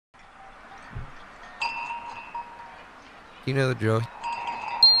You know the drill.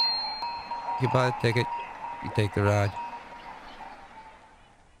 You buy the ticket, you take the ride.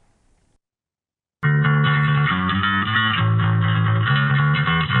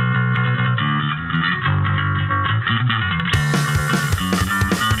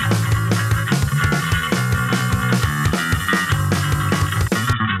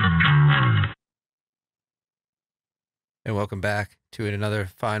 And welcome back to another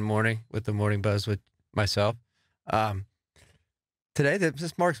fine morning with the Morning Buzz with myself. Um, Today,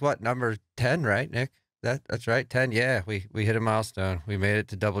 this marks what, number 10, right, Nick? That's right, 10. Yeah, we hit a milestone. We made it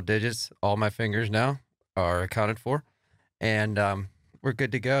to double digits. All my fingers now are accounted for, and we're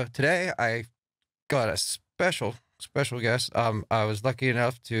good to go. Today, I got a special guest. I was lucky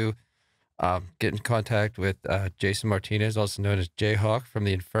enough to get in contact with Jason Martinez, also known as Jayhawk from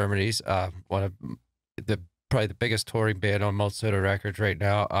the Infirmities, one of the probably the biggest touring band on Multsoda Records right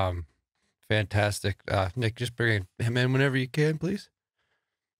now. Fantastic. Nick, just bring him in whenever you can, please.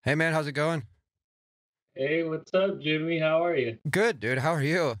 Hey, man, how's it going? Hey, what's up, Jimmy? How are you? Good, dude. How are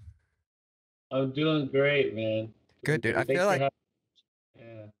you? I'm doing great, man. Good, Doing dude. I great. feel Thanks for like,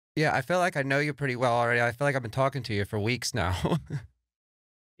 having me. Yeah. yeah, I feel like I know you pretty well already. I feel like I've been talking to you for weeks now.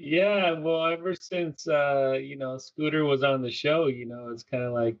 Yeah, well, ever since Scooter was on the show, it's kind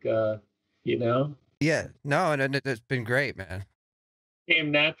of like you know, Yeah, no, and it's been great, man.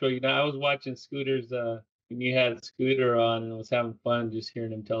 came natural. I was watching Scooter's when you had Scooter on and was having fun just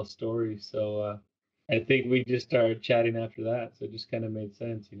hearing him tell stories. So I think we just started chatting after that. So it just kind of made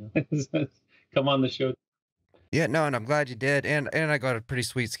sense. Come on the show. Yeah, no, and I'm glad you did. And I got a pretty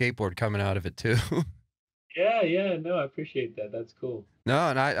sweet skateboard coming out of it too. Yeah, yeah, no, I appreciate that. That's cool. No,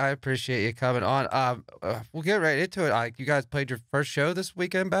 and I appreciate you coming on. We'll get right into it. You guys played your first show this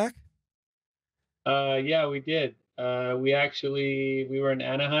weekend back? Yeah, we did. We were in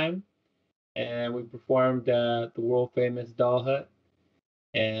Anaheim and we performed at the world famous Doll Hut,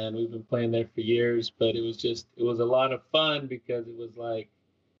 and we've been playing there for years. But it was a lot of fun because it was like,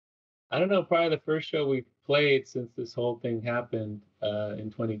 I don't know, probably the first show we played since this whole thing happened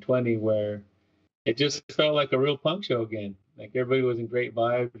in 2020, where it just felt like a real punk show again. Like everybody was in great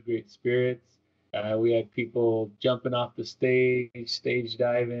vibes, great spirits. We had people jumping off the stage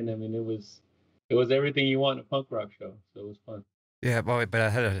diving. I mean, it was everything you want in a punk rock show. So it was fun. Yeah, boy, but I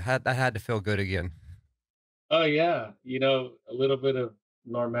had to feel good again. Oh yeah, a little bit of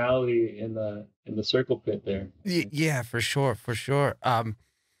normality in the circle pit there. Yeah, for sure, for sure. Uh,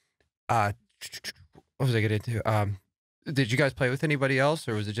 what was I getting into? Did you guys play with anybody else,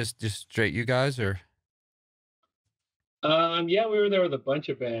 or was it just straight you guys? Or Yeah, we were there with a bunch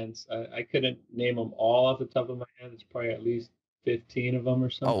of bands. I couldn't name them all off the top of my head. It's probably at least 15 of them or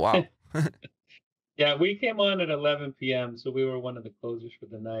oh something. wow, Yeah, we came on at 11 p.m., so we were one of the closers for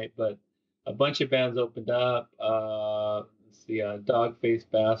the night. But a bunch of bands opened up. Let's see, Dog Face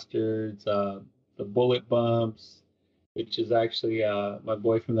Bastards, the Bullet Bumps, which is actually my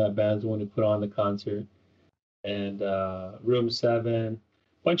boy from that band's the one who put on the concert, and Room 7,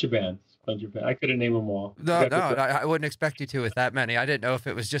 bunch of bands. I couldn't name them all. I no, got no, to. I wouldn't expect you to with that many. I didn't know if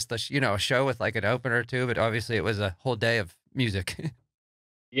it was just a show with like an opener or two, but obviously it was a whole day of music.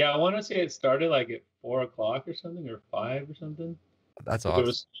 Yeah, I want to say it started like at 4 o'clock or something, or 5 or something. That's But there awesome.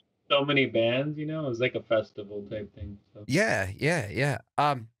 was so many bands, it was like a festival type thing. So. Yeah, yeah, yeah.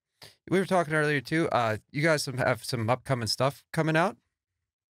 We were talking earlier too. You guys have some upcoming stuff coming out.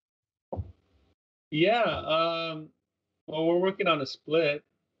 Yeah, well, we're working on a split.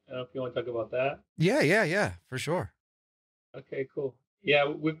 I don't know if you want to talk about that. Yeah, yeah, yeah, for sure. Okay, cool. Yeah,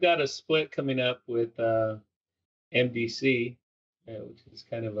 we've got a split coming up with MDC, which is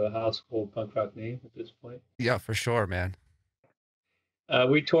kind of a household punk rock name at this point. Yeah, for sure, man.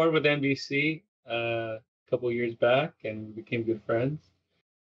 We toured with MDC a couple years back and became good friends.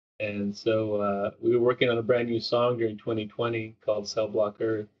 And so we were working on a brand new song during 2020 called Cell Block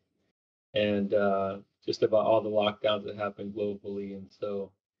Earth, and just about all the lockdowns that happened globally. And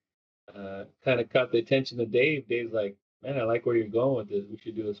so kind of caught the attention of Dave. Dave's like, "Man, I like where you're going with this. We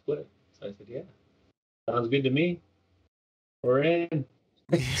should do a split." So I said, "Yeah, sounds good to me. We're in."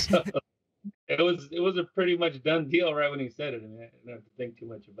 So it was a pretty much done deal right when he said it. I mean, I didn't have to think too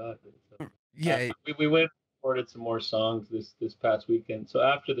much about it. So Yeah, we went and recorded some more songs this past weekend. So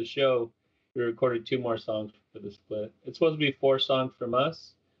after the show, we recorded two more songs for the split. It's supposed to be four songs from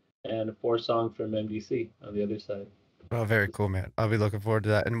us and a four song from MDC on the other side. oh, very cool, man. I'll be looking forward to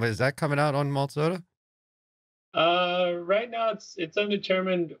that. And was that coming out on Malt Soda? Right now it's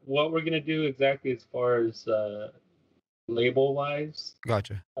undetermined what we're gonna do exactly as far as label wise.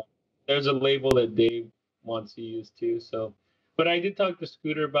 Gotcha. There's a label that Dave wants to use too. So But I did talk to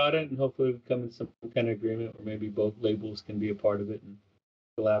Scooter about it, and hopefully we come in some kind of agreement where maybe both labels can be a part of it and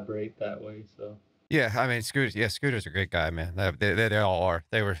collaborate that way. So Yeah, I mean, Scooter's a great guy, man. They all are.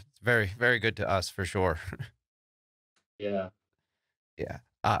 They were very, very good to us for sure. yeah, Yeah.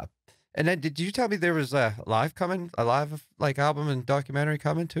 And then did you tell me there was a live like album and documentary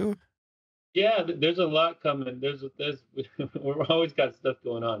coming too? yeah. There's a lot coming. There's we're always got stuff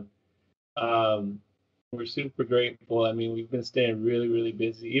going on. Um, we're super grateful. I mean, we've been staying really, really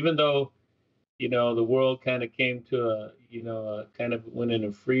busy, even though the world kind of came to kind of went in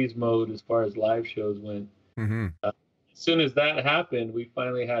a freeze mode as far as live shows went. Mhm. As soon as that happened, we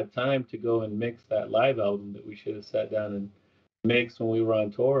finally had time to go and mix that live album that we should have sat down and mixed when we were on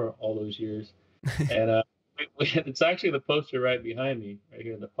tour all those years. And it's actually the poster right behind me, right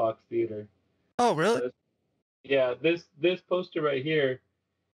here in the Fox Theater. Oh, really? So yeah, this poster right here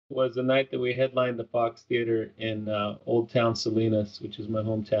was the night that we headlined the Fox Theater in Old Town Salinas, which is my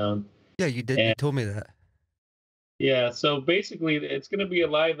hometown. Yeah, you did. You And told me that. yeah, so basically, it's going to be a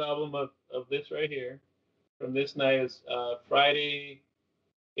live album of this right here. From this night is Friday,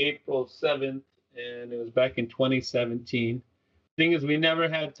 April 7th, and it was back in 2017. Thing is, we never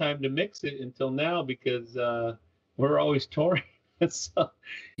had time to mix it until now because we're always touring. So,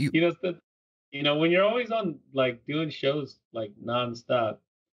 You you know, it's the, when you're always on like doing shows like nonstop,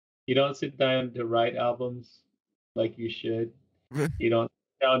 you don't sit down to write albums like you should. You don't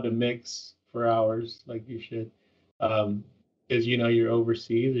sit down to mix for hours like you should. Because you're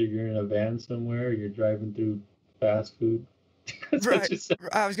overseas or you're in a van somewhere or you're driving through fast food. So it's right. just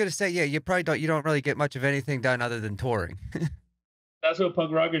I was gonna say, yeah, you don't really get much of anything done other than touring. that's what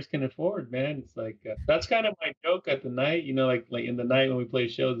punk rockers can afford, man. It's like that's kind of my joke at the night, like in the night when we play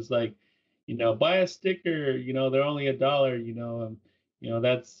shows, it's like, buy a sticker, they're only $1,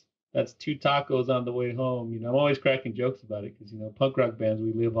 that's two tacos on the way home. I'm always cracking jokes about it because punk rock bands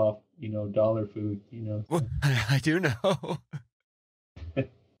we live off dollar food. Well, So. I do know.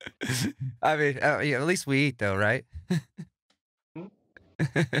 I mean, yeah, at least we eat though, right?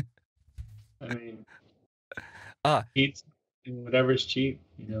 I mean, Uh, eat whatever's cheap,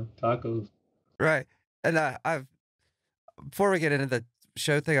 tacos. right. And I've before we get into the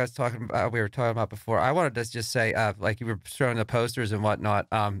show thing I was talking about, we were talking about before, I wanted to just say, like you were showing the posters and whatnot.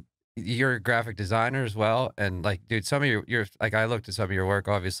 You're a graphic designer as well, and like, dude, some of your like, I looked at some of your work.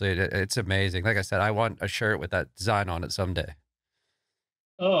 Obviously, it's amazing. Like I said, I want a shirt with that design on it someday.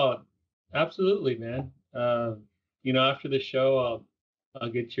 Oh, absolutely, man. After the show, I'll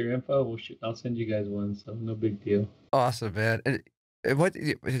get your info. I'll send you guys one. So no big deal. Awesome, man. And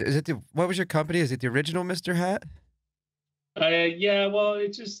is it? What was your company? Is it the original Mister Hat? Yeah. Well,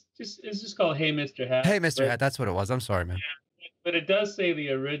 it's just called Hey Mr. Hey, Hat, Mister but Hat. That's what it was. I'm sorry, man. it does say the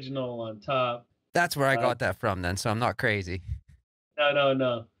original on top. That's where I Uh, got that from. Then, so I'm not crazy. no, no,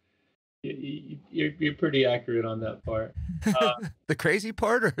 no. You're pretty accurate on that part. Uh, The crazy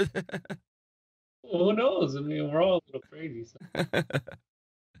part, or well, who knows? I mean, we're all a little crazy. So.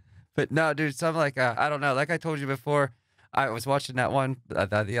 but no, dude, some like I don't know. Like I told you before, I was watching that one,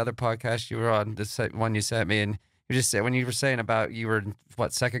 the other podcast you were on, one you sent me, and you just said when you were saying about you were in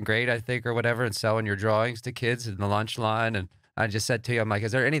what second grade, I think, or whatever, and selling your drawings to kids in the lunch line, and I just said to you, I'm like,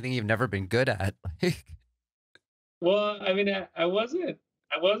 is there anything you've never been good at? Well, I mean, I wasn't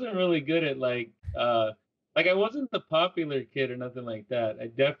really good at like I wasn't the popular kid or nothing like that. I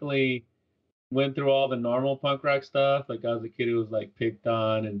definitely went through all the normal punk rock stuff. Like I was a kid who was like picked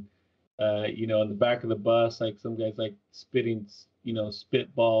on and in the back of the bus, like some guys like spitting,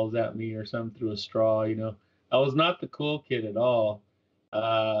 spitballs at me or something through a straw. I was not the cool kid at all.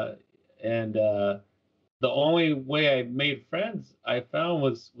 Uh, and the only way I made friends I found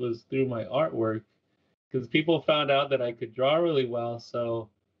was through my artwork because people found out that I could draw really well. So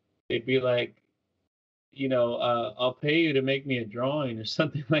they'd be like, I'll pay you to make me a drawing or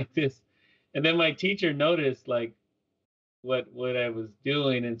something like this. And then my teacher noticed like what I was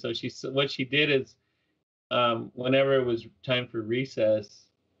doing, and so what she did is whenever it was time for recess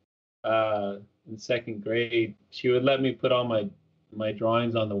in second grade, she would let me put all my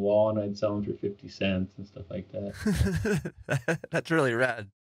drawings on the wall, and I'd sell them for 50 cents and stuff like that. That's really rad.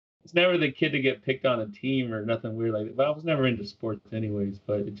 It's never the kid to get picked on a team or nothing weird like that. But I was never into sports anyways.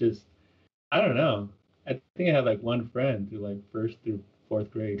 But it just, I don't know. I think I had like one friend through like first through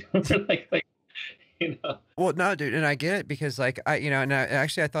fourth grade. like you know. Well, no, dude, and I get it because like and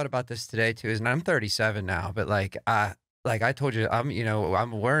actually I thought about this today too, is and I'm 37 now, but like I told you,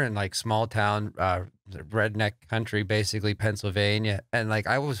 I'm wearing like small town, redneck country, basically Pennsylvania, and like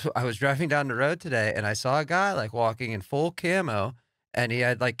I was driving down the road today, and I saw a guy like walking in full camo, and he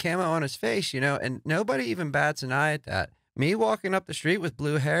had like camo on his face, and nobody even bats an eye at that. Me walking up the street with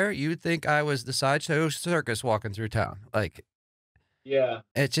blue hair, you'd think I was the sideshow circus walking through town. Like, Yeah.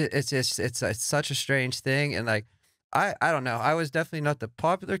 it's such a strange thing, and, like, I don't know, I was definitely not the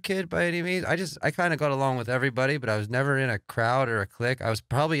popular kid by any means. I kinda got along with everybody, but I was never in a crowd or a clique. I was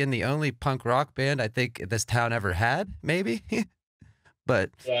probably in the only punk rock band I think this town ever had, maybe?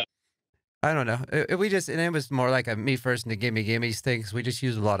 But Yeah. I don't know. We just and it was more like a Me First and the Gimme Gimmes thing 'cause we just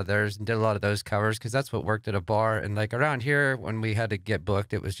used a lot of theirs and did a lot of those covers because that's what worked at a bar, and, like, around here, when we had to get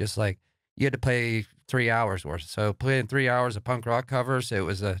booked, it was just like, you had to play 3 hours worth, so playing 3 hours of punk rock covers, it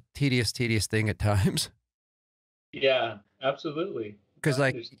was a tedious, tedious thing at times. Yeah. Absolutely. No, 'Cause, I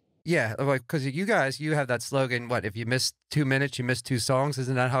like understand. yeah, like, 'cause you guys, you have that slogan, what, "If you miss 2 minutes, you miss 2 songs,"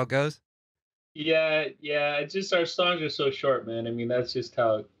 isn't that how it goes? Yeah, yeah. It's just our songs are so short, man. I mean, that's just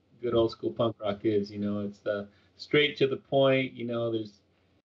how good old school punk rock is. It's straight to the point. There's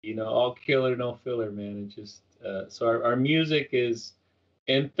all killer, no filler, man. It's just so our music is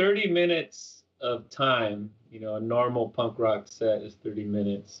in 30 minutes of time. A normal punk rock set is 30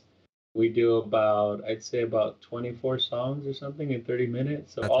 minutes. We do about, I'd say, about 24 songs or something in 30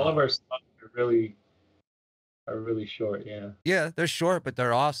 minutes. So That's all of awesome. our songs are really short. Yeah. Yeah, they're short, but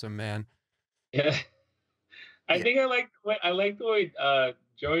they're awesome, man. Yeah. I Yeah. think I like the way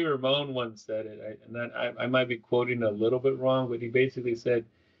Joey Ramone once said it, and then I might be quoting a little bit wrong, but he basically said,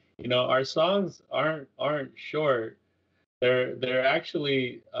 our songs aren't short. They're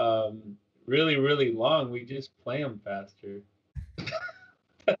actually really really long. We just play them faster.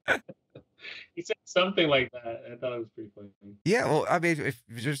 He said something like that. I thought it was pretty funny. Yeah, well, I mean, if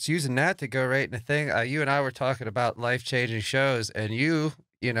you're just using that to go right in the thing, you and I were talking about life-changing shows, and you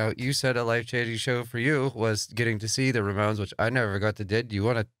said a life-changing show for you was getting to see the Ramones, which I never got to did. Do you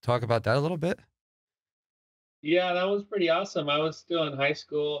wanna talk about that a little bit? Yeah, that was pretty awesome. I was still in high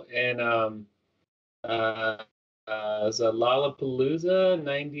school, and uh, it was a Lollapalooza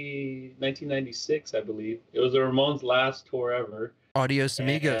 1996, I believe. It was the Ramones' last tour ever, Adios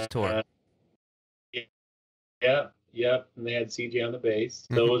Amigos and tour. yep, yep, and they had CJ on the bass.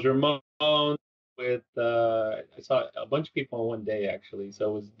 So it Mhm. was Ramones with I saw a bunch of people on one day actually. So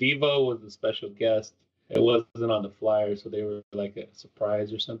it was Devo was the special guest. It wasn't on the flyer, so they were like a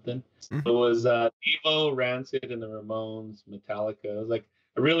surprise or something. Mhm. So it was Devo, Rancid, and the Ramones, Metallica. It was like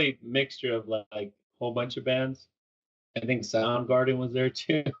a really mixture of like a whole bunch of bands. I think Soundgarden was there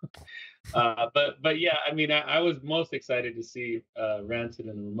too. But yeah, I mean, I was most excited to see Rancid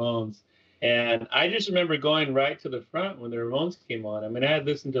and the Ramones, and I just remember going right to the front when the Ramones came on. I mean, I had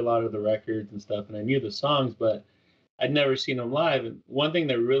listened to a lot of the records and stuff, and I knew the songs, but I'd never seen them live. And one thing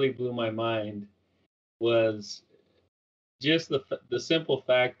that really blew my mind was just the simple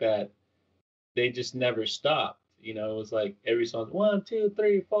fact that they just never stopped. It was like every song, 1, 2,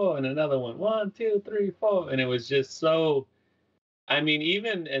 3, 4, and another one, 1, 2, 3, 4, and it was just so. I mean,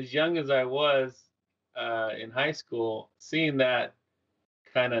 even as young as I was in high school, seeing that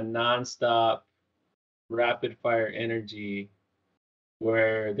kind of nonstop, rapid fire energy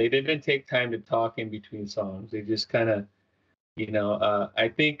where they didn't take time to talk in between songs. They just kind of, I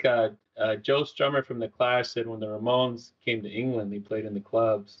think Joe Strummer from the Clash said when the Ramones came to England, they played in the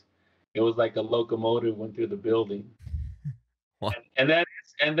clubs. It was like a locomotive went through the building. What? And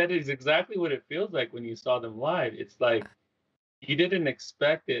that is exactly what it feels like when you saw them live. It's like you didn't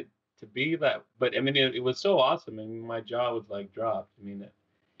expect it to be that, but I mean, it was so awesome. I mean, my jaw was like dropped. I mean,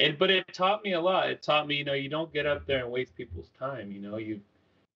 but it taught me a lot. It taught me, you don't get up there and waste people's time.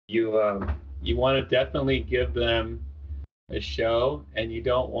 You want to definitely give them a show, and you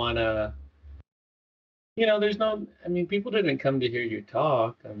don't want to. There's no. I mean, people didn't come to hear you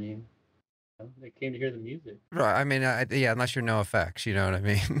talk. I mean, they came to hear the music. Right, I mean, yeah, unless you're no effects, you know what I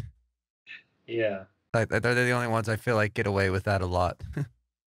mean? Yeah, Like, they're the only ones I feel like get away with that a lot.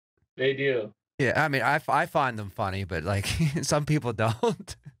 they do. Yeah, I mean, I find them funny, but, like, some people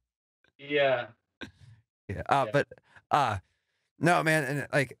don't. Yeah, Yeah, yeah, uh no, man, and,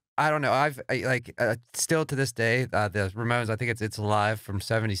 like, I don't know, still to this day, the Ramones, I think it's Alive from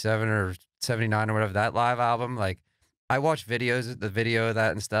 '77 or '79 or whatever, that live album, like, I watch the video of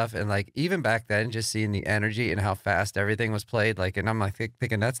that and stuff, and, like, even back then, just seeing the energy and how fast everything was played, like, and I'm, like,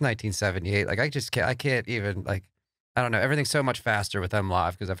 thinking that's 1978, like, I can't even, like, I don't know, everything's so much faster with them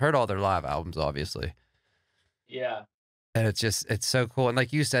live because 'cause I've heard all their live albums, obviously, yeah. and it's so cool, and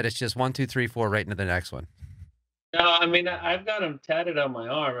like you said, it's just 1, 2, 3, 4 right into the next one. No, I mean, I've got them tatted on my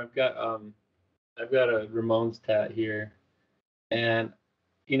arm. I've got a Ramones tat here, and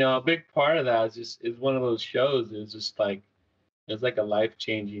a big part of that is one of those shows. It's just like it's like a life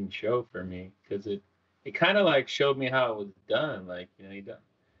changing show for me because it kind of like showed me how it was done. Like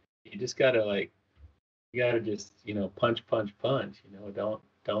you just gotta like You gotta just, punch, punch, punch. Don't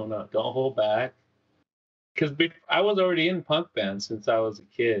hold back. Because I was already in punk bands since I was a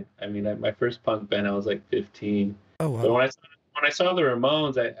kid. I mean, my first punk band, I was like 15. Oh But wow. when I saw the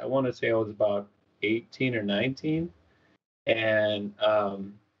Ramones, I want to say I was about 18 or 19. And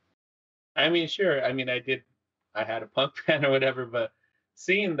I mean, sure. I mean, I had a punk band or whatever, but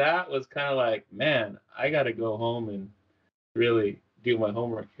seeing that was kind of like, man, I got to go home and really do my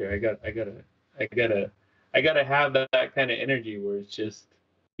homework here. I gotta, I gotta have that kind of energy where it's just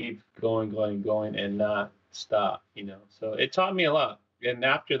keep going, going, going, and not stop. So it taught me a lot. And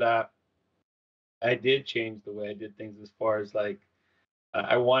after that, I did change the way I did things as far as like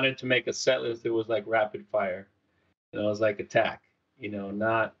I wanted to make a set list that was like rapid fire. It was like attack.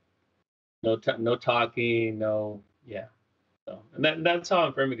 Not no talking, no yeah. So and that's how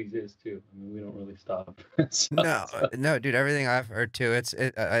infirmities is too. I mean, we don't really stop. No, So, no, dude, everything I've heard too, it's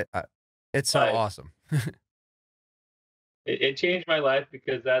so but awesome. it changed my life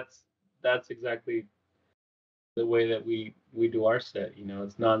because that's exactly the way that we do our set.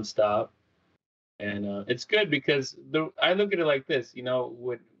 It's nonstop, and it's good because I look at it like this.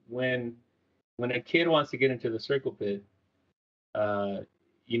 When when a kid wants to get into the circle pit, uh,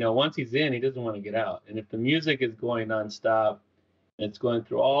 once he's in, he doesn't want to get out. And if the music is going nonstop, and it's going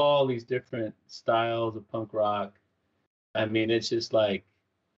through all these different styles of punk rock, I mean, it's just like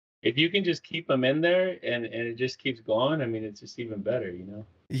if you can just keep them in there and it just keeps going. I mean, it's just even better.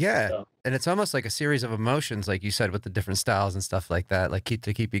 Yeah, So and it's almost like a series of emotions, like you said, with the different styles and stuff like that, like keep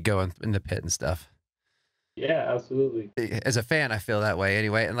you going in the pit and stuff. yeah, absolutely. As a fan, I feel that way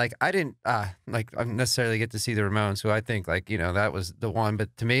anyway, and, like, I didn't, necessarily get to see the Ramones, who I think, like, that was the one,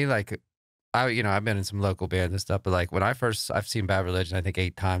 but to me, like, I've been in some local bands and stuff, but, like, when I've seen Bad Religion, I think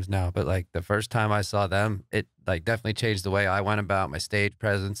 8 times now, but, like, the first time I saw them, it, like, definitely changed the way I went about my stage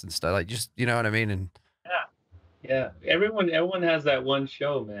presence and stuff, like, just you know what I mean, and Yeah. Yeah, everyone has that one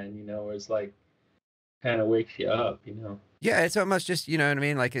show, man, where it's like kind of wakes you up. yeah, it's almost just you know what I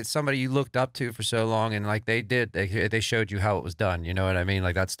mean, like, it's somebody you looked up to for so long, and, like, they showed you how it was done, you know what I mean?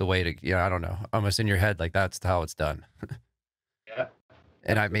 Like, that's the way to I don't know, almost in your head, like, that's how it's done. Yeah,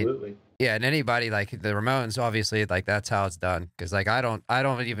 And I mean absolutely. yeah, and anybody like the Ramones, obviously, like, that's how it's done. Because like, I don't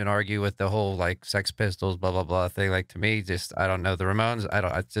even argue with the whole, like, Sex Pistols, blah, blah, blah thing, like, to me, just I don't know, the Ramones, I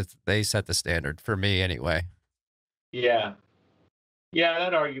don't it's just they set the standard for me anyway. Yeah, yeah,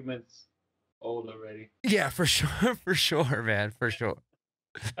 that argument's old already. Yeah, for sure, for sure, man, for sure.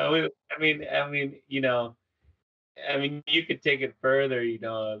 I mean, you could take it further.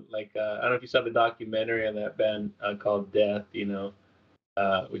 Like I don't know if you saw the documentary on that band called Death.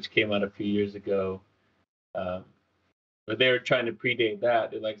 Which came out a few years ago. Um, but they were trying to predate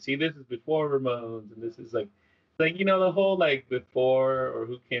that. They're like, see, this is before Ramones, and this is like the whole like before or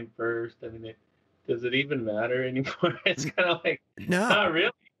who came first. I mean, does it even matter anymore? It's N kind of like no. not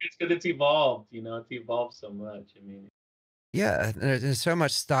really. It's because it's evolved. It's evolved so much. I mean, Yeah, there's so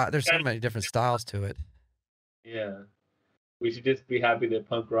much style there's so kinda- many different styles to it. yeah, we should just be happy that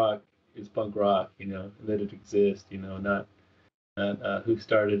punk rock is punk rock. That it exists. Not who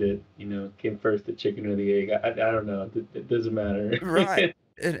started it. Came first, the chicken or the egg. I don't know. It doesn't matter. Right.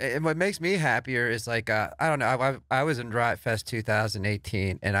 And what makes me happier is like, I don't know, I was in Riot Fest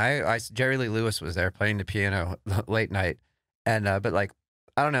 2018, and Jerry Lee Lewis was there playing the piano late night, and, but, like,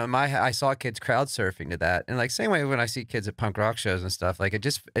 I don't know, I saw kids crowd surfing to that, and, like, same way when I see kids at punk rock shows and stuff, like,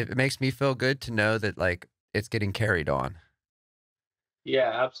 it makes me feel good to know that, like, it's getting carried on.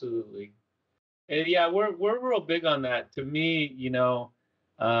 Yeah, absolutely. And yeah, we're real big on that. To me,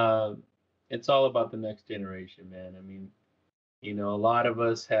 um, it's all about the next generation, man. I mean, a lot of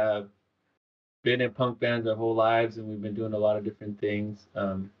us have been in punk bands our whole lives, and we've been doing a lot of different things.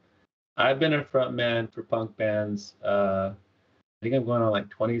 I've been a front man for punk bands. I think I'm going on like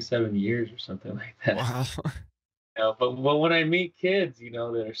 27 years or something like that. Wow. But when I meet kids,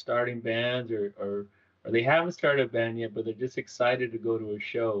 that are starting bands or they haven't started a band yet, but they're just excited to go to a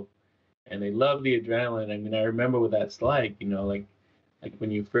show and they love the adrenaline. I mean, I remember what that's like, like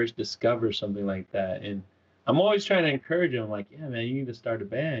when you first discover something like that. And I'm always trying to encourage them, like, yeah, man, you need to start a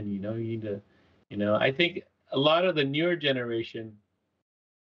band. You need to, I think a lot of the newer generation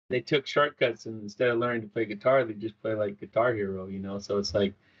they took shortcuts and instead of learning to play guitar, they just play like Guitar Hero. So it's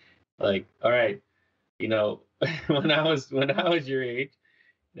like, all right, you know, when I was your age,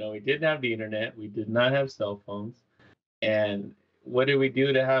 we didn't have the internet, we did not have cell phones, and what did we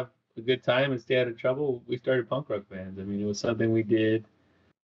do to have a good time and stay out of trouble? We started punk rock bands. I mean, it was something we did.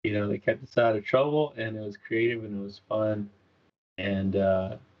 They kept us out of trouble, and it was creative and it was fun. And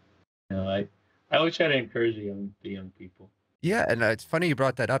I always try to encourage the young people. Yeah, and it's funny you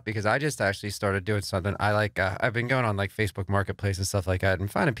brought that up because I just actually started doing something. I like I've been going on like Facebook Marketplace and stuff like that and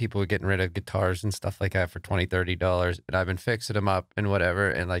finding people who are getting rid of guitars and stuff like that for $20, $30. And I've been fixing them up and whatever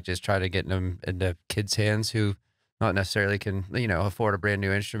and like just try to get them into kids' hands who not necessarily can, afford a brand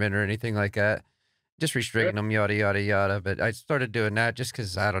new instrument or anything like that. Just Sure. restricting them, yada yada yada. But I started doing that just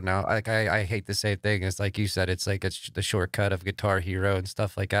because I don't know. Like I hate the same thing. It's like you said, it's like it's the shortcut of Guitar Hero and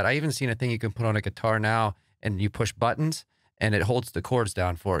stuff like that. I even seen a thing you can put on a guitar now and you push buttons and it holds the chords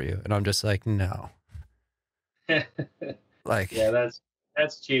down for you. And I'm just like, no. Like Yeah,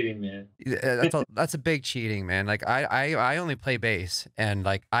 that's cheating, man. that's a big cheating, man. Like I only play bass and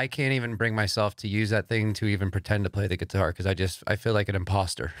like I can't even bring myself to use that thing to even pretend to play the guitar because I feel like an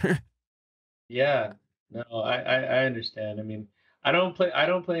imposter. Yeah. No, I understand. I mean, I don't play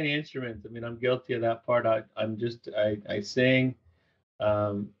any instruments. I mean, I'm guilty of that part. I sing.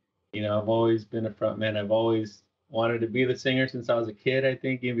 Um, I've always been a frontman. I've always wanted to be the singer since I was a kid, I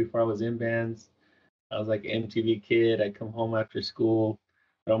think, even before I was in bands. I was like an MTV kid. I'd come home after school,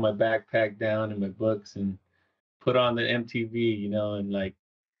 throw my backpack down and my books and put on the MTV, and like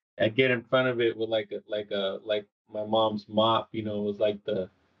I'd get in front of it with like my mom's mop, was like that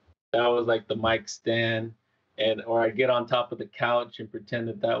was like the mic stand, and or I'd get on top of the couch and pretend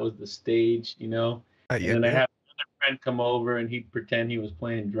that that was the stage, and Yeah, then I yeah. have another friend come over and he'd pretend he was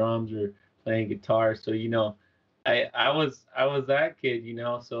playing drums or playing guitar. So I was that kid,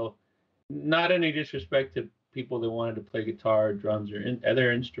 so not any disrespect to people that wanted to play guitar, or drums, or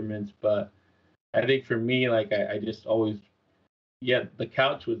other instruments, but I think for me, like I just always, yeah, the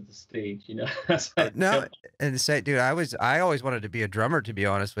couch was the stage, As I No, jump. and say, dude, I always wanted to be a drummer, to be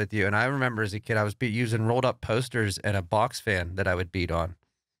honest with you, and I remember as a kid, I was using rolled up posters and a box fan that I would beat on,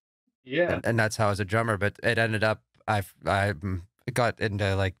 Yeah. and that's how I was a drummer. But it ended up I got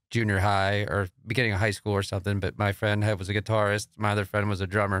into like junior high or beginning of high school or something. But my friend was a guitarist, my other friend was a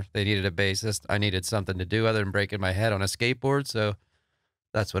drummer. They needed a bassist. I needed something to do other than breaking my head on a skateboard, so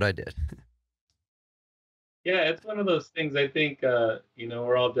that's what I did. Yeah, it's one of those things. I think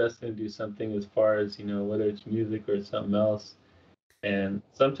we're all destined to do something as far as, whether it's music or something else. And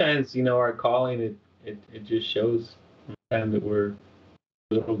sometimes, our calling it just shows from the time that we're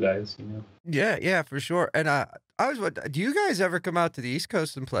little guys. Yeah, yeah, for sure. And do you guys ever come out to the East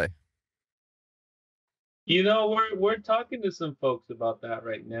Coast and play? We're talking to some folks about that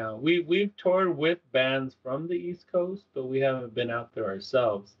right now. We've toured with bands from the East Coast, but we haven't been out there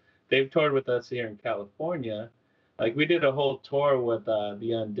ourselves. They've toured with us here in California. Like we did a whole tour with the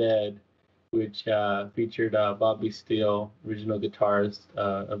Undead, which featured Bobby Steele, original guitarist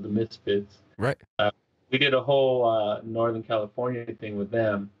of the Misfits. Right. Uh, we did a whole Northern California thing with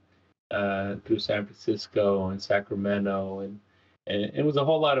them through San Francisco and Sacramento, and it was a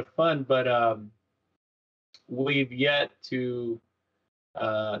whole lot of fun. But we've yet to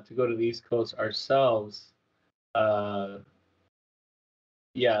go to the East Coast ourselves. Uh,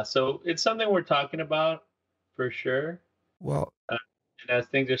 yeah, so it's something we're talking about for sure. Well, Uh, and as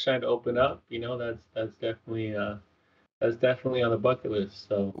things are starting to open up, that's definitely on the bucket list.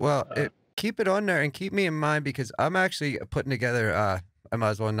 So keep it on there and keep me in mind because I'm actually putting together, I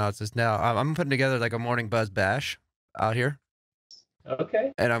might as well announce this now. I'm putting together like a morning buzz bash out here,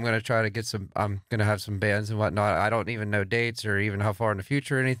 okay, and I'm gonna try to get I'm gonna have some bands and whatnot. I don't even know dates or even how far in the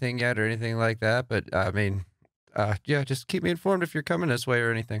future or anything yet or anything like that. But I mean, yeah, just keep me informed if you're coming this way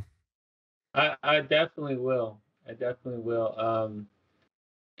or anything. I definitely will. I definitely will.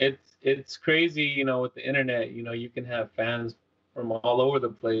 It's crazy, with the internet. You can have fans from all over the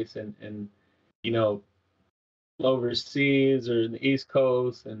place, and you know overseas or in the East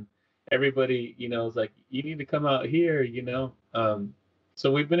Coast, and everybody, is like, you need to come out here.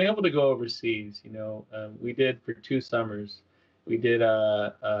 So we've been able to go overseas. We did for 2 summers. We did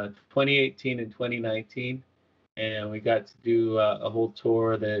 2018 and 2019, and we got to do a whole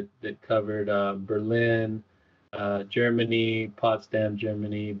tour that covered Berlin, Germany, Potsdam,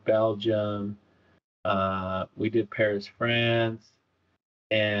 Germany, Belgium. We did Paris, France,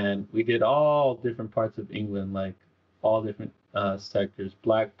 and we did all different parts of England, like all different sectors,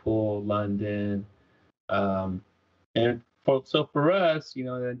 Blackpool, London, um, and for us,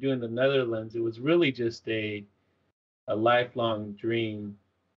 then doing the Netherlands, it was really just a lifelong dream,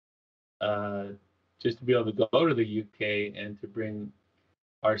 uh, just to be able to go to the UK and to bring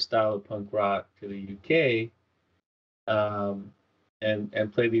our style of punk rock to the UK, um, and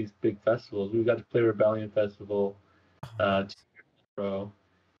play these big festivals. We got to play Rebellion Festival, Oh, 2 years in a row,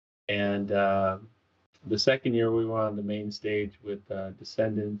 and the second year we were on the main stage with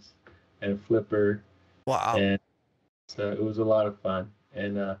Descendants and Flipper, wow. and so it was a lot of fun.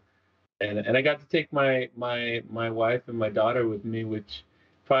 And And I got to take my wife and my daughter with me, which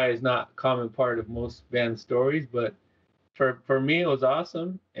probably is not a common part of most band stories, but for me it was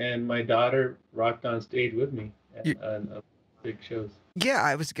awesome. And my daughter rocked on stage with me at big shows. Yeah,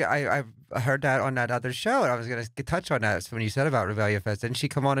 I heard that on that other show, and I was gonna touch on that when you said about Rebellion Fest. Didn't she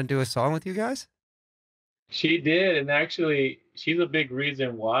come on and do a song with you guys? She did, and actually, she's a big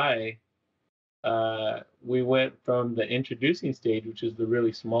reason why we went from the introducing stage, which is the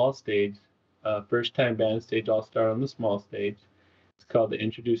really small stage, first time band stage, all star on the small stage. It's called the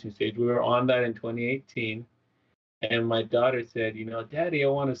introducing stage. We were on that in 2018, and my daughter said, Daddy, I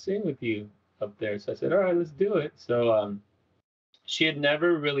want to sing with you up there. So I said, all right, let's do it. So she had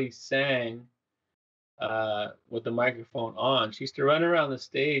never really sang with the microphone on. She used to run around the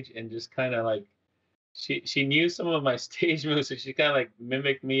stage and just kind of like she knew some of my stage moves, so she kind of like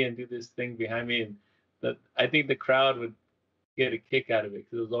mimicked me and do this thing behind me, and that I think the crowd would get a kick out of it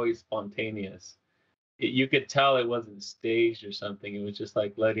because it was always spontaneous. You could tell it wasn't staged or something. It was just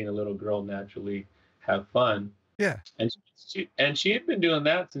like letting a little girl naturally have fun. Yeah. And she had been doing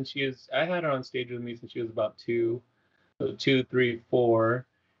that since she was. I had her on stage with me since she was about two, so 2, 3, 4.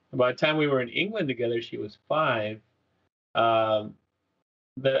 And by the time we were in England together, she was 5. Um,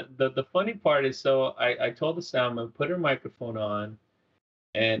 the funny part is, so I told the soundman, put her microphone on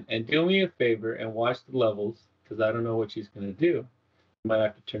and do me a favor and watch the levels because I don't know what she's gonna do. You might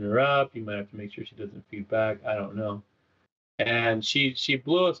have to turn her up. You might have to make sure she doesn't feed back. I don't know. And she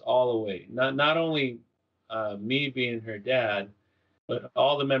blew us all away. Not only me being her dad, but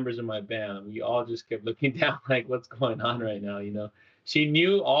all the members of my band. We all just kept looking down like, what's going on right now? She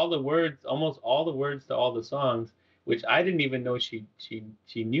knew all the words, almost all the words to all the songs, which I didn't even know she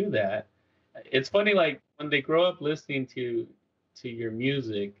knew that. It's funny, like when they grow up listening to your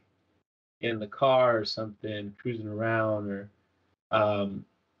music in the car or something, cruising around, or um,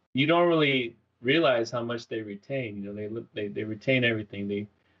 you don't really realize how much they retain. They retain everything. They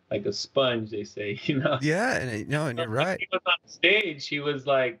like a sponge, they say. Yeah, and no, and So you're when right. she was on stage, she was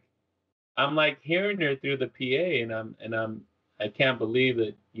like, I'm like hearing her through the PA, I can't believe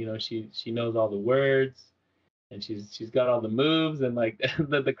that she knows all the words and she's got all the moves, and like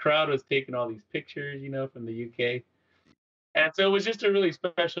the crowd was taking all these pictures, from the UK. And so it was just a really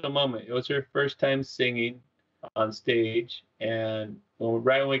special moment. It was her first time singing on stage, and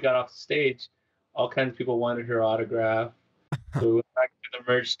right when we got off the stage, all kinds of people wanted her autograph. So we went back to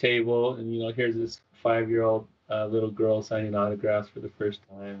the merch table, and here's this 5-year-old little girl signing autographs for the first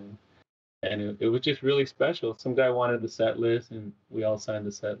time, and it was just really special. Some guy wanted the set list, and we all signed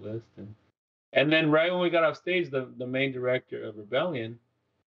the set list, and then right when we got off stage, the main director of Rebellion,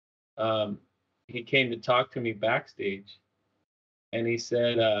 um, he came to talk to me backstage, and he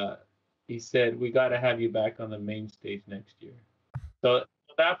said we got to have you back on the main stage next year. So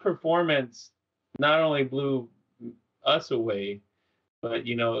that performance not only blew us away, but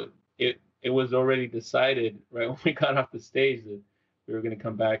it was already decided right when we got off the stage that we were going to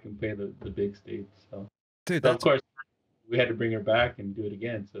come back and play the big stage. So Dude, so of course we had to bring her back and do it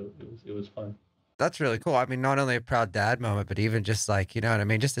again. So it was fun. that's really cool. I mean, not only a proud dad moment, but even just like, you know what I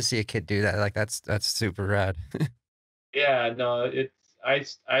mean, just to see a kid do that, like that's super rad. Yeah, no,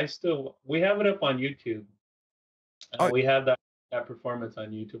 I still we have it up on YouTube. Oh, We have that performance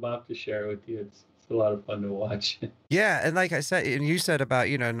on YouTube. I'll have to share it with you. It's a lot of fun to watch. yeah, and like I said, and you said about,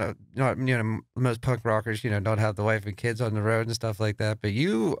 no, not, most punk rockers, don't have the wife and kids on the road and stuff like that. But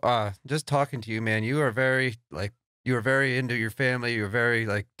you, just talking to you, man, you are very into your family. You're very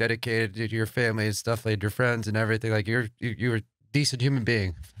like dedicated to your family and stuff, like your friends and everything. Like you're a decent human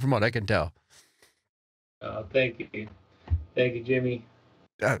being, from what I can tell. Thank you, Jimmy.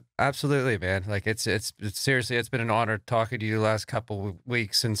 Absolutely, man. Like it's seriously, it's been an honor talking to you the last couple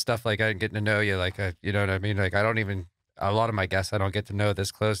weeks and stuff like that and getting to know you. Like, you know what I mean? Like, I don't even, a lot of my guests, I don't get to know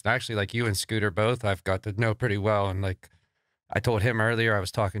this close. And actually, like you and Scooter both, I've got to know pretty well. And like, I told him earlier, I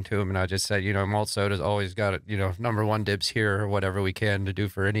was talking to him and I just said, Malt Soda's always got it, number one dibs here or whatever we can to do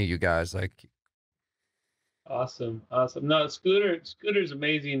for any of you guys. Like, Awesome, awesome. No, Scooter's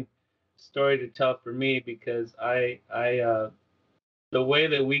amazing story to tell for me because the way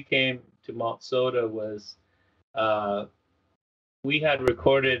that we came to Malt Soda was uh, we had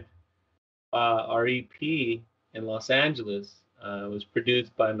recorded our EP in Los Angeles. It was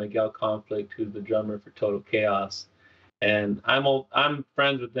produced by Miguel Conflict, who's the drummer for Total Chaos, and I'm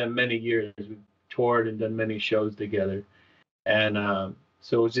friends with them many years. We've toured and done many shows together, and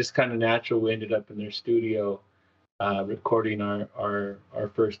so it was just kind of natural. We ended up in their studio recording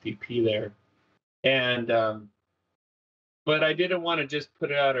our first EP there, and but I didn't want to just put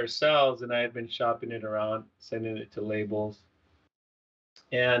it out ourselves, and I had been shopping it around, sending it to labels,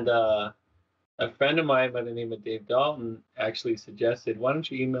 And a friend of mine by the name of Dave Dalton actually suggested, why don't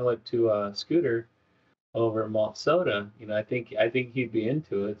you email it to Scooter over at Malt Soda? I think he'd be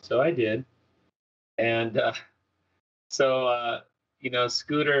into it. So I did. And so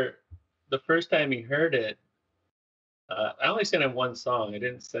Scooter, the first time he heard it, I only sent him one song. I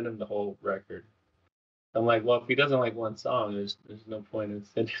didn't send him the whole record. I'm like, well, if he doesn't like one song, there's no point in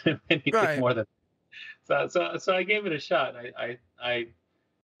sending him anything Right. more than so I gave it a shot.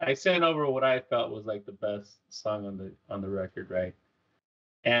 I sent over what I felt was like the best song on the record, right?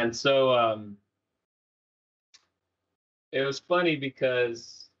 And so it was funny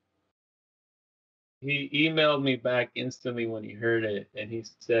because he emailed me back instantly when he heard it, and he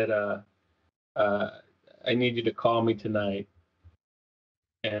said, uh, "I need you to call me tonight."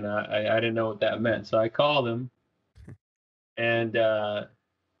 And I didn't know what that meant, so I called him, and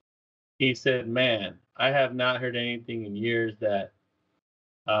he said, "Man, I have not heard anything in years that."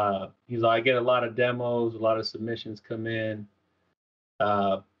 He's like, "I get a lot of demos, a lot of submissions come in,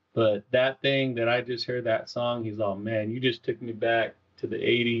 uh, but that thing that I just heard that song, he's all, man, you just took me back to the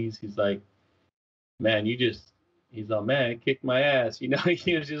 '80s." He's like, "Man, he's all, man, it kicked my ass." He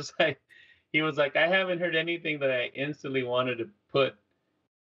was just like, he was like, "I haven't heard anything that I instantly wanted to put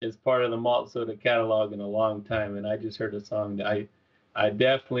as part of the Malt Soda catalog in a long time, and I just heard a song that I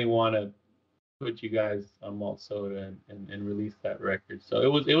definitely want to put you guys on Malt Soda and release that record." So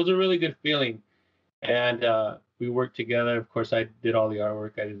it was a really good feeling, and we worked together. Of course, I did all the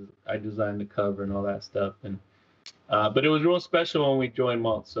artwork. I designed the cover and all that stuff, and but it was real special when we joined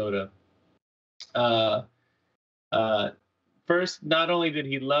Malt Soda. Uh, uh, First, not only did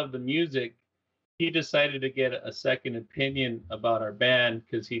he love the music, he decided to get a second opinion about our band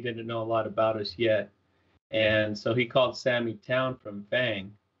because he didn't know a lot about us yet. And so he called Sammy Town from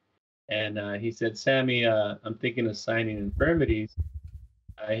Fang, and he said, "Sammy, I'm thinking of signing Infirmities."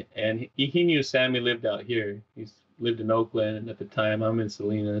 And he knew Sammy lived out here. He's lived in Oakland at the time. I'm in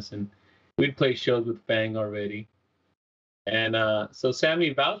Salinas, and we'd play shows with Fang already. And so Sammy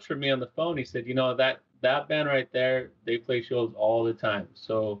vouched for me on the phone. He said, that band right there, they play shows all the time.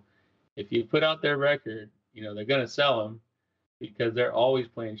 So if you put out their record, they're gonna sell them because they're always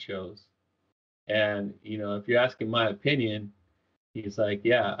playing shows. And if you're asking my opinion, he's like,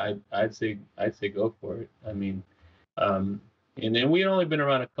 yeah, I'd say go for it. I mean, um, and then we had only been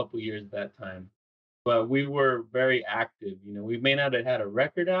around a couple years at that time, but we were very active. We may not have had a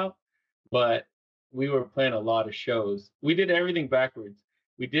record out, but we were playing a lot of shows. We did everything backwards.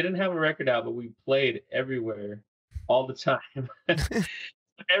 We didn't have a record out, but we played everywhere all the time.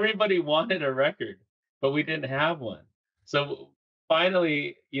 Everybody wanted a record, but we didn't have one. So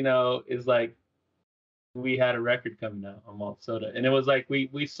finally, is like we had a record coming out on Malt Soda, and it was like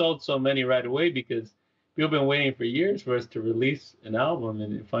we sold so many right away because people have been waiting for years for us to release an album,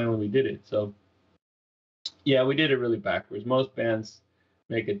 and finally we did it. So yeah, we did it really backwards. Most bands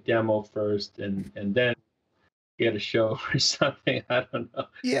make a demo first and then get a show or something. I don't know.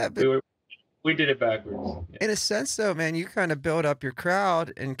 Yeah, but We did it backwards. Yeah. in a sense, though, man, you kind of built up your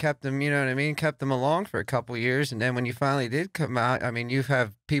crowd and kept them, you know what I mean? Kept them along for a couple years. And then when you finally did come out, I mean, you've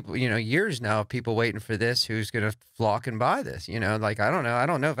have people, years now of people waiting for this who's going to flock and buy this, like, I don't know. I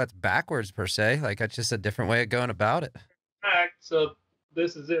don't know if that's backwards per se. Like, that's just a different way of going about it. So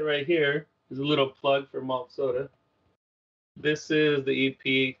this is it right here. There's a little plug for Malt Soda. This is the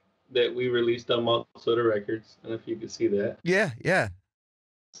EP that we released on Malt Soda Records. I don't know if you can see that. Yeah. Yeah.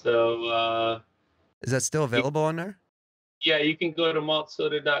 So Is that still available on there? yeah, you can go to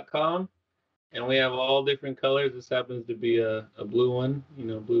maltsoda.com, and we have all different colors. This happens to be a blue one,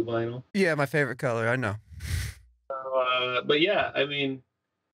 blue vinyl. Yeah. My favorite color. I know. So, but yeah, I mean,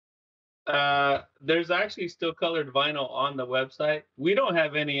 there's actually still colored vinyl on the website. We don't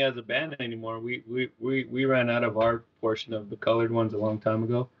have any as a band anymore. We ran out of our portion of the colored ones a long time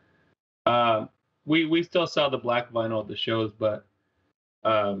ago. We still sell the black vinyl at the shows, but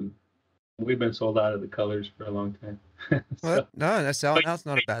we've been sold out of the colors for a long time. Well, no, that's but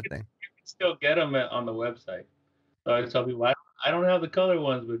not a bad thing. you can still get them on the website. So I tell people, I don't have the color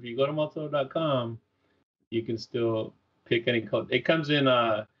ones, but if you go to maltsoda.com, you can still pick any color. It comes in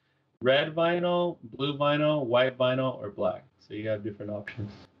red vinyl, blue vinyl, white vinyl, or black. So you have different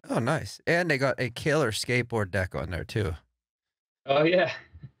options. Oh, nice. And they got a killer skateboard deck on there too. Oh yeah.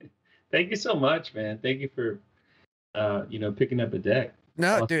 Thank you so much, man. Thank you for picking up a deck.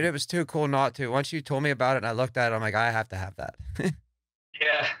 No, Awesome. dude, it was too cool not to. Once you told me about it and I looked at it, I'm like, I have to have that.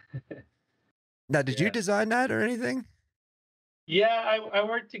 Yeah. Now, did you Yeah. design that or anything? Yeah, I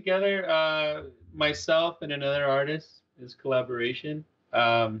worked together, myself and another artist. It's collaboration.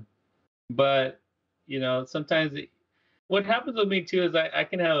 But sometimes what happens with me too is I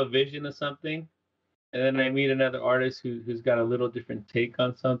can have a vision of something, and then I meet another artist who's got a little different take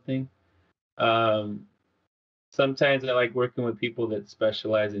on something. Um, Sometimes I like working with people that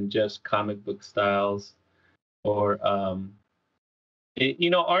specialize in just comic book styles, or art's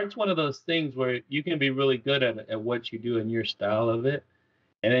one of those things where you can be really good at what you do and your style of it,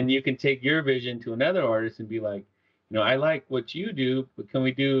 and then you can take your vision to another artist and be like, I like what you do, but can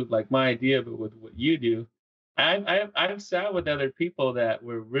we do like my idea, but with what you do? I've sat with other people that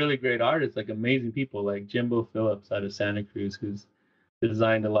were really great artists, like amazing people, like Jimbo Phillips out of Santa Cruz, who's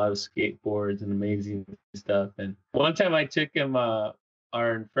designed a lot of skateboards and amazing stuff. And one time I took him our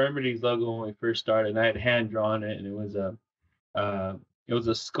Infirmities logo when we first started, and I had hand drawn it, and uh, it was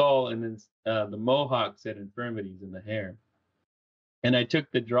a skull, and then the mohawk said Infirmities in the hair. And I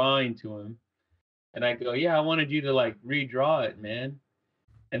took the drawing to him, and I go, "Yeah, I wanted you to like redraw it, man."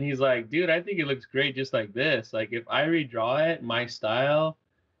 And he's like, "Dude, I think it looks great just like this. Like if I redraw it, my style,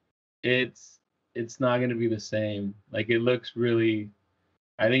 it's it's not gonna be the same. Like it looks really.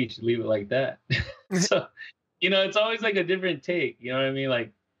 I think you should leave it like that." So, it's always like a different take. You know what I mean?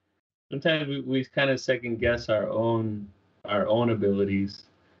 Like sometimes we kind of second guess our own abilities,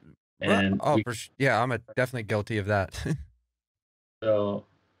 and Oh, yeah, definitely guilty of that. so.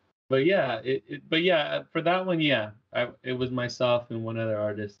 But yeah, but yeah, for that one, yeah, it was myself and one other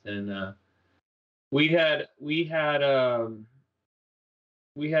artist, and we had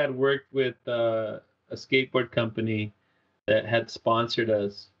worked with a skateboard company that had sponsored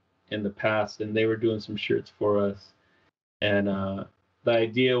us in the past, and they were doing some shirts for us. And the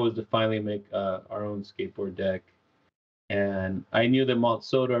idea was to finally make our own skateboard deck. And I knew that Malt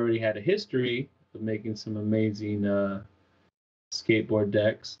Soda already had a history of making some amazing skateboard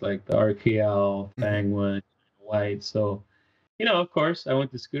decks, like the RKL, Mhm. Fangwood, White. So, of course, I went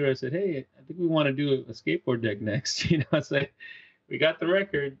to Scooter. I said, "Hey, I think we want to do a skateboard deck next." I said, "We got the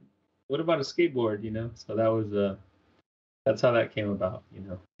record. What about a skateboard?" So that's how that came about.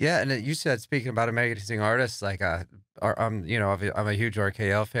 Yeah, and then you said speaking about amazing artists, like, I'm a huge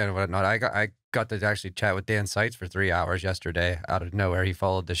RKL fan and whatnot. I got to actually chat with Dan Seitz for 3 hours yesterday out of nowhere. He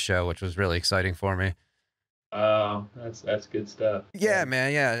followed the show, which was really exciting for me. Oh, that's good stuff. Yeah, Yeah.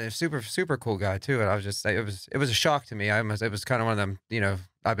 man, yeah, super super cool guy too, and I was just it was a shock to me. It was kinda one of them,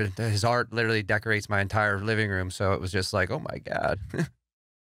 I've been his art literally decorates my entire living room, so it was just like, "Oh my god."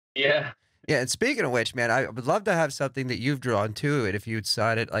 Yeah. Yeah, and speaking of which, man, I would love to have something that you've drawn too, and if you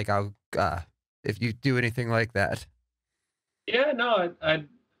decided, like, if you do anything like that. Yeah, no,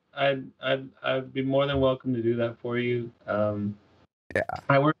 I'd be more than welcome to do that for you. Yeah.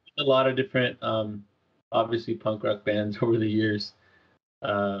 I worked with a lot of different, obviously punk rock bands over the years.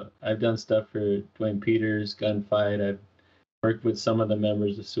 I've done stuff for Dwayne Peters, Gunfight. I've worked with some of the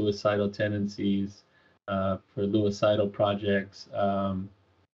members of Suicidal Tendencies, for Lewicidal projects.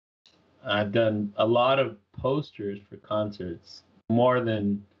 I've done a lot of posters for concerts, more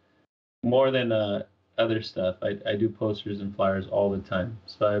than other stuff. I do posters and flyers all the time.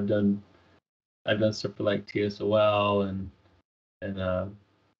 So I've done stuff for like TSOL, and yeah,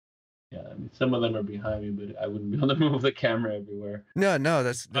 I mean some of them are behind me, but I wouldn't be able to move the camera everywhere. No, no,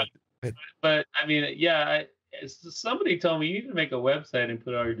 that's But, that it but I mean, yeah, somebody told me you need to make a website and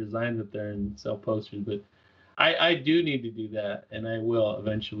put all your designs up there and sell posters, but I do need to do that, and I will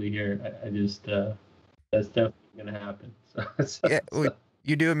eventually here. I just that's definitely gonna happen. So, so, yeah, well, so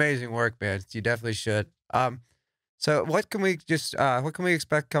you do amazing work, man. You definitely should. So what can we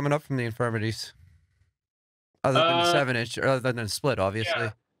expect coming up from the infirmities? Other than the uh 7-inch or other than the split, yeah. obviously.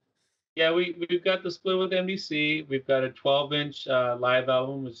 Yeah, we've got the split with MDC. We've got a 12-inch live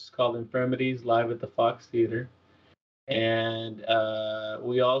album, which is called Infirmities, live at the Fox Theater. And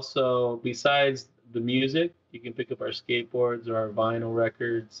we also, besides the music, you can pick up our skateboards or our vinyl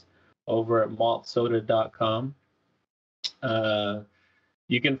records over at maltsoda.com. Uh,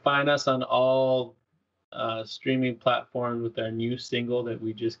 you can find us on all streaming platforms with our new single that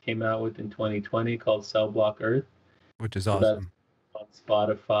we just came out with in 2020 called Cell Block Earth. Which is So that's awesome. on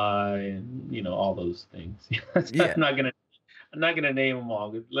Spotify and all those things. Yeah. I'm not gonna name them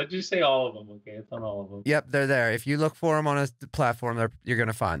all. Let's just say all of them. Okay, it's on all of them. Yep, they're there. If you look for them on a platform, you're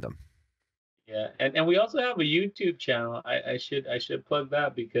gonna find them. Yeah, and we also have a YouTube channel. I should plug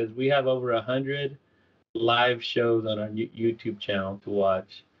that because we have over 100 live shows on our YouTube channel to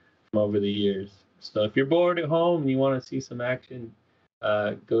watch from over the years. So if you're bored at home and you want to see some action,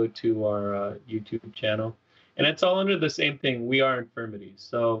 go to our YouTube channel, and it's all under the same thing. We Are Infirmities.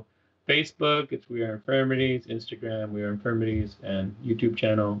 So Facebook, it's We Are Infirmities. Instagram, We Are Infirmities, and YouTube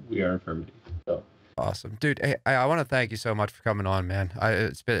channel, We Are Infirmities. So Awesome. Dude, hey, I wanna thank you so much for coming on, man.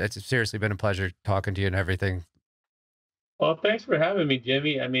 It's seriously been a pleasure talking to you and everything. Well, thanks for having me,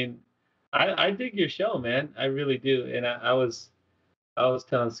 Jimmy. I mean, I dig your show, man. I really do. And I was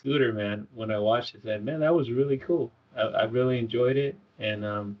telling Scooter, man, when I watched it, I said, man, that was really cool. I really enjoyed it, and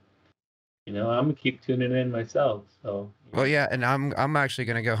I'm gonna keep tuning in myself. So, Well, yeah, and I'm actually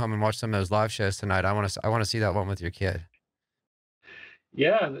gonna go home and watch some of those live shows tonight. I wanna see that one with your kid.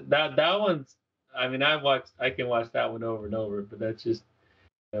 yeah, that one's. I mean, I can watch that one over and over, but that's just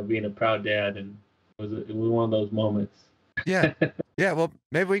being a proud dad, and it was one of those moments. Yeah. Yeah, well,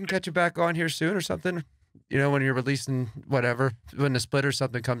 maybe we can catch you back on here soon or something. When you're releasing whatever, when the split or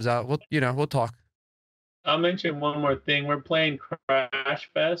something comes out, we'll talk. I'll mention one more thing. We're playing Crash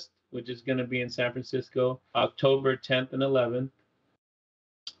Fest, which is going to be in San Francisco, October 10th and 11th.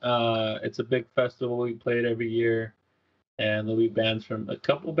 It's a big festival. We play it every year, and there'll be a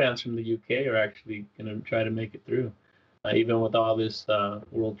couple bands from the UK are actually going to try to make it through, even with all this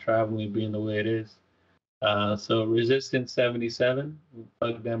world traveling being the way it is. So Resistance 77, we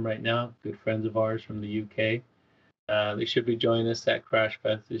plug them right now. Good friends of ours from the UK. They should be joining us at Crash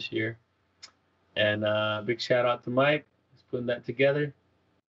Fest this year. And big shout out to Mike, who's putting that together.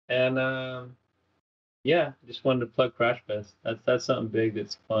 And yeah, just wanted to plug Crash Fest. That's something big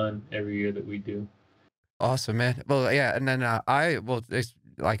that's fun every year that we do. Awesome, man. Well, yeah, and then,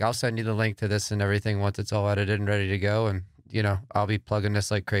 I'll send you the link to this and everything once it's all edited and ready to go, and, I'll be plugging this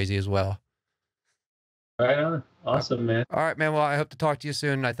like crazy as well. Right on. Uh, Awesome, man. alright, man, well, I hope to talk to you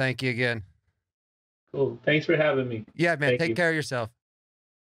soon, and I thank you again. Cool. Thanks for having me. Yeah, man, Thank take you. care of yourself.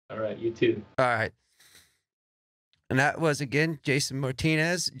 All right, you too. Alright. And that was again Jason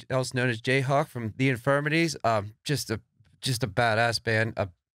Martinez, also known as Jayhawk from the Infirmities. Just a badass band, a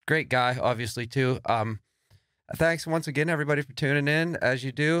great guy, obviously too. Thanks once again, everybody, for tuning in as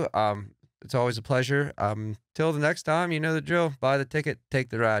you do. It's always a pleasure. Till the next time, you know the drill. Buy the ticket, take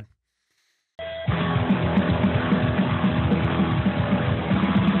the ride.